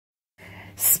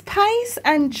Spice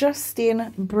and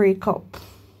Justin break up.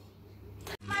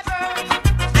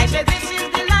 I said this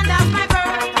is the land of my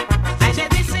birth. I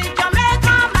said this is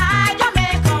Jamaica, my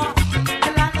Jamaica,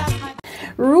 the land of my...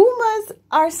 Rumors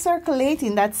are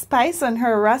circulating that Spice and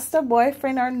her Rasta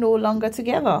boyfriend are no longer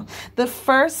together. The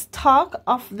first talk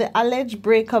of the alleged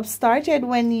breakup started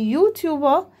when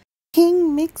YouTuber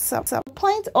King Mix-Up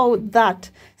pointed out that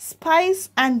Spice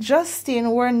and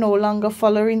Justin were no longer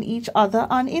following each other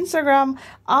on Instagram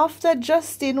after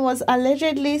Justin was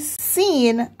allegedly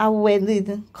seen a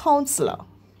wedding counselor.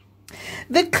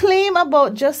 The claim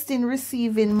about Justin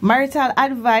receiving marital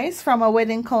advice from a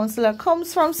wedding counselor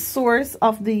comes from source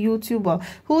of the YouTuber,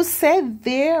 who said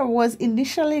there was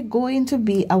initially going to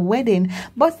be a wedding,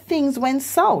 but things went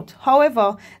south.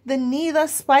 However, neither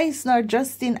Spice nor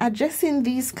Justin addressing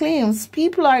these claims.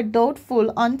 People are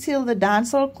doubtful until the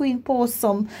dancehall queen posts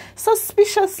some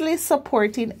suspiciously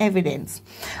supporting evidence.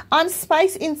 On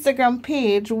Spice's Instagram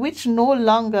page, which no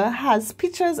longer has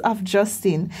pictures of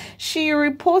Justin, she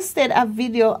reposted a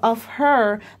video of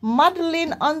her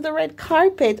modeling on the red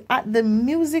carpet at the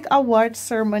Music Awards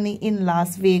ceremony in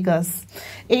Las Vegas,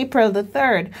 April the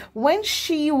 3rd, when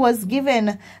she was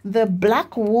given the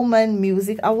Black Woman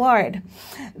Music Award.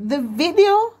 The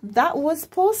video that was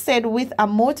posted with a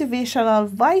motivational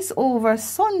voiceover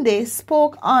Sunday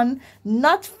spoke on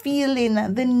not feeling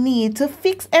the need to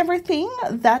fix everything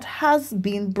that has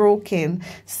been broken,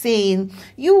 saying,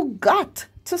 "You got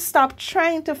to stop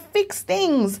trying to fix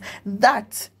things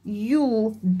that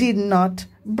you did not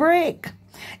break.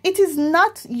 It is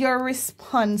not your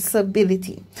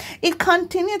responsibility." It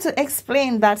continued to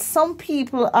explain that some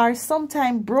people are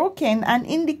sometimes broken and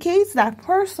indicates that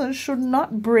persons should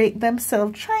not break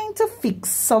themselves trying to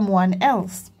fix someone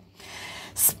else.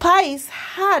 Spice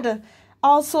had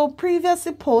also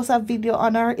previously posted a video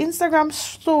on her Instagram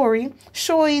story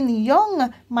showing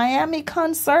Young Miami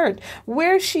concert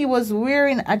where she was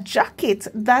wearing a jacket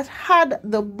that had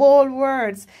the bold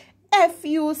words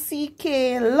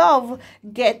F-U-C-K, love,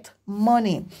 get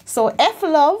money. So F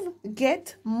love,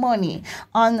 get money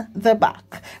on the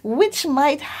back, which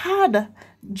might have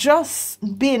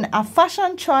just been a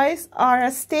fashion choice or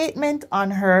a statement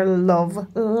on her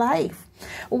love life.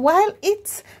 While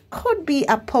it could be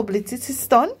a publicity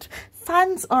stunt,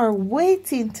 fans are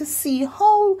waiting to see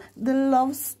how the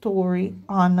love story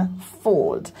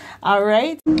unfolds. All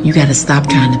right? You got to stop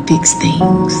trying to fix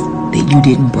things that you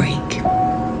didn't break.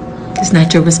 It's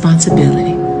not your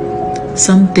responsibility.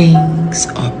 Some things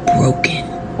are broken.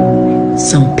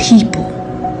 Some people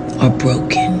are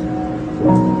broken.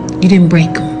 You didn't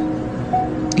break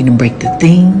them. You didn't break the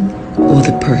thing or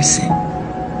the person.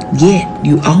 Yet,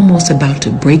 you almost about to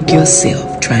break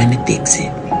yourself trying to fix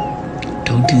it.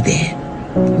 Don't do that,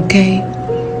 okay?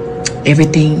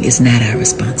 Everything is not our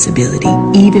responsibility,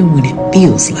 even when it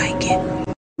feels like it.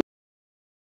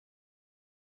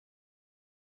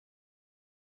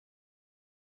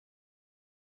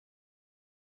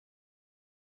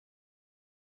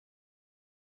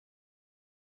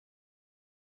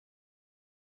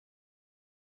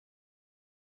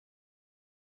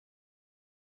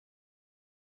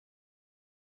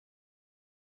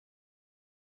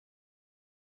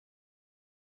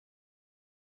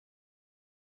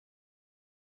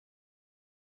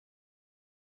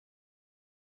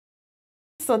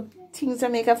 So, Team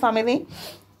Jamaica family,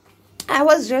 I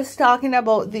was just talking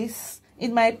about this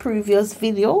in my previous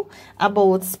video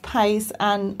about Spice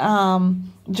and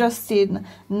Justin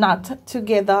not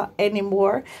together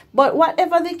anymore. But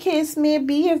whatever the case may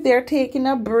be, if they're taking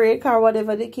a break or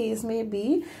whatever the case may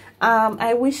be,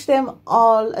 I wish them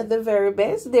all the very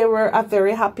best. They were a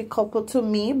very happy couple to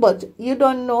me, but you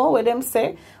don't know what them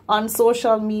say on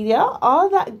social media. All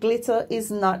that glitter is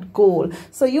not gold.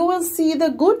 So you will see the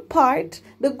good part,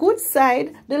 the good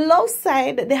side, the love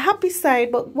side, the happy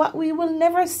side, but what we will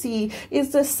never see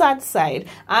is the sad side.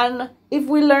 And if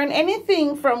we learn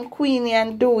anything from Queenie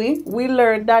and Dewey, we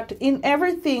learn that in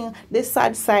everything, the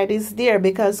sad side is there,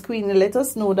 because Queenie let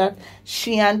us know that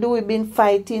she and Dewey been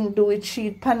fighting, Dewey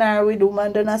cheat Panara with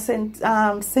woman done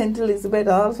St. Elizabeth,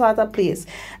 all sort of place.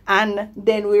 And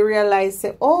then we realize,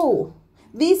 say, oh,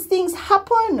 these things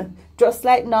happen just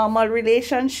like normal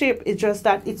relationship. It's just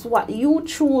that it's what you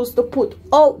choose to put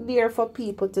out there for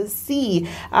people to see.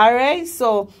 All right,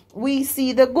 so we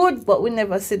see the good, but we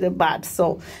never see the bad.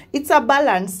 So it's a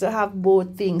balance to have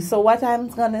both things. So what I'm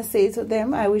gonna say to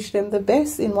them, I wish them the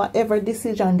best in whatever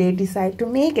decision they decide to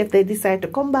make. If they decide to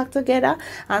come back together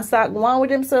and start going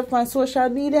with themselves on social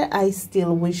media, I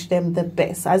still wish them the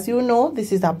best. As you know,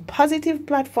 this is a positive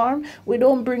platform. We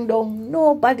don't bring down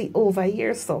nobody over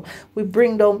here, so we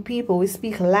bring down people people. We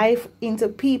speak life into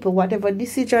people. Whatever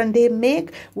decision they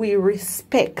make, we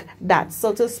respect that.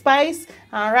 So to Spice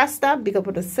and Rasta, big up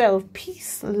on yourself.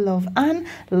 Peace, love, and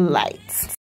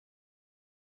light.